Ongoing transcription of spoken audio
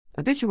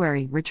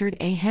Obituary: Richard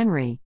A.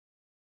 Henry.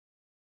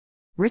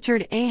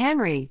 Richard A.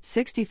 Henry,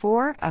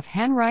 64, of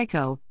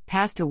Henrico,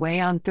 passed away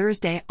on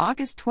Thursday,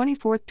 August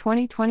 24,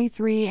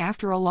 2023,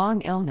 after a long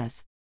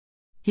illness.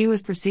 He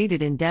was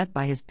preceded in death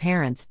by his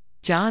parents,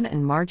 John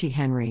and Margie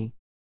Henry.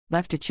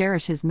 Left to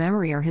cherish his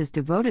memory are his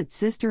devoted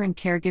sister and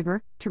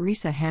caregiver,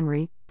 Teresa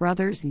Henry,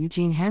 brothers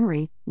Eugene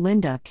Henry,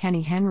 Linda,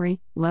 Kenny Henry,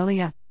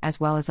 Lelia, as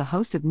well as a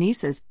host of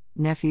nieces,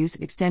 nephews,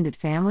 extended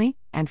family,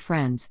 and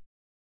friends.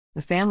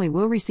 The family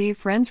will receive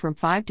friends from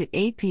 5 to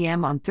 8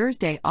 p.m. on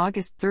Thursday,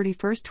 August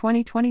 31,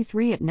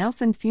 2023 at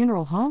Nelson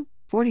Funeral Home,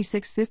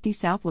 4650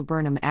 South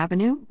Laburnum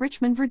Avenue,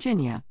 Richmond,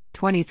 Virginia,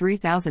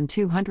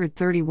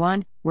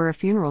 23231, where a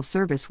funeral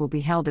service will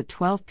be held at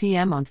 12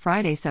 p.m. on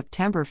Friday,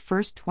 September 1,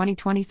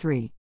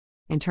 2023.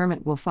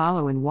 Interment will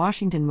follow in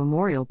Washington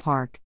Memorial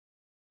Park.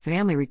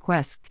 Family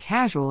requests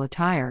casual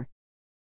attire.